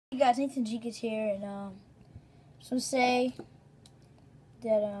guys, Nathan Jenkins here, and just want to say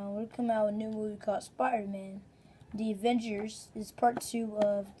that we're coming out with a new movie called Spider-Man. The Avengers is part 2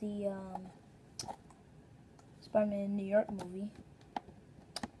 of the Spider-Man New York movie.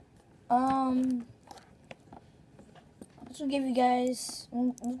 Just gonna give you guys.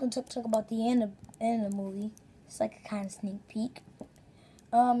 I'm gonna talk about the end of the movie. It's like a kind of sneak peek.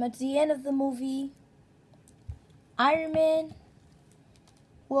 At the end of the movie, Iron Man.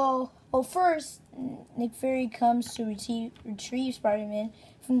 Well, first, Nick Fury comes to retrieve Spider-Man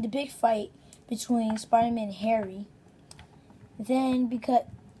from the big fight between Spider-Man and Harry. Then,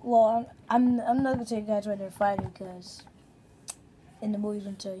 I'm not gonna tell you guys why they're fighting because in the movie I'm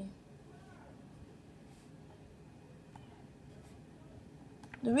gonna tell you.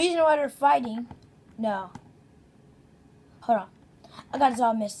 The reason why they're fighting, no, hold on, I got this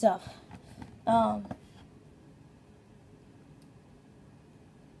all messed up.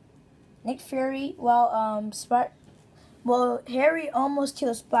 Nick Fury, Harry almost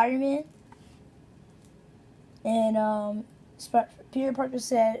killed Spider-Man, and Peter Parker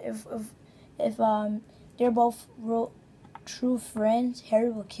said if they're both real true friends, Harry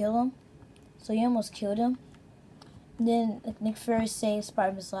will kill him, so he almost killed him. And then Nick Fury saved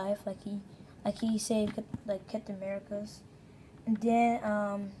Spider-Man's life, like he saved Captain America's, and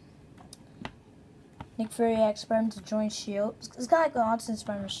then Nick Fury asked Spider-Man to join S.H.I.E.L.D. It's kind of like an alternate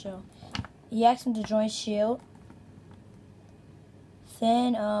Spider-Man show. He asked him to join S.H.I.E.L.D.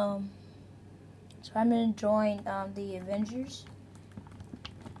 Then Spider-Man joined the Avengers.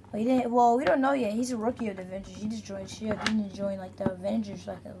 Well, he didn't. Well, we don't know yet. He's a rookie of the Avengers. He just joined S.H.I.E.L.D. He didn't join the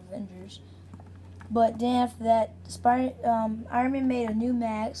Avengers, But then after that, Iron Man made a new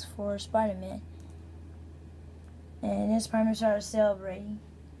mask for Spider-Man, and then Spider-Man started celebrating.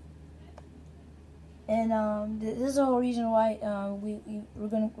 And this is the whole reason why we're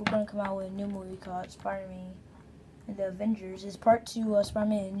gonna come out with a new movie called Spider-Man and the Avengers. It's part 2 of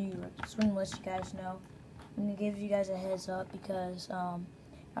Spider-Man in New York. Just want to let you guys know. I'm gonna give you guys a heads up because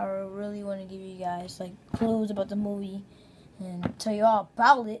I really want to give you guys clues about the movie and tell you all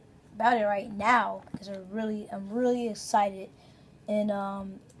about it right now because I'm really excited. And I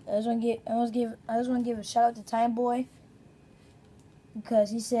just want to give a shout out to Time Boy, because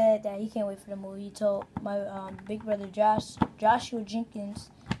he said that he can't wait for the movie. He told my big brother Joshua Jenkins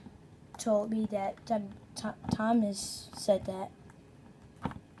told me that Thomas said that.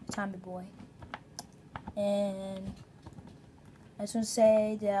 Tommy Boy. And I just want to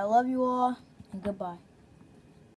say that I love you all and goodbye.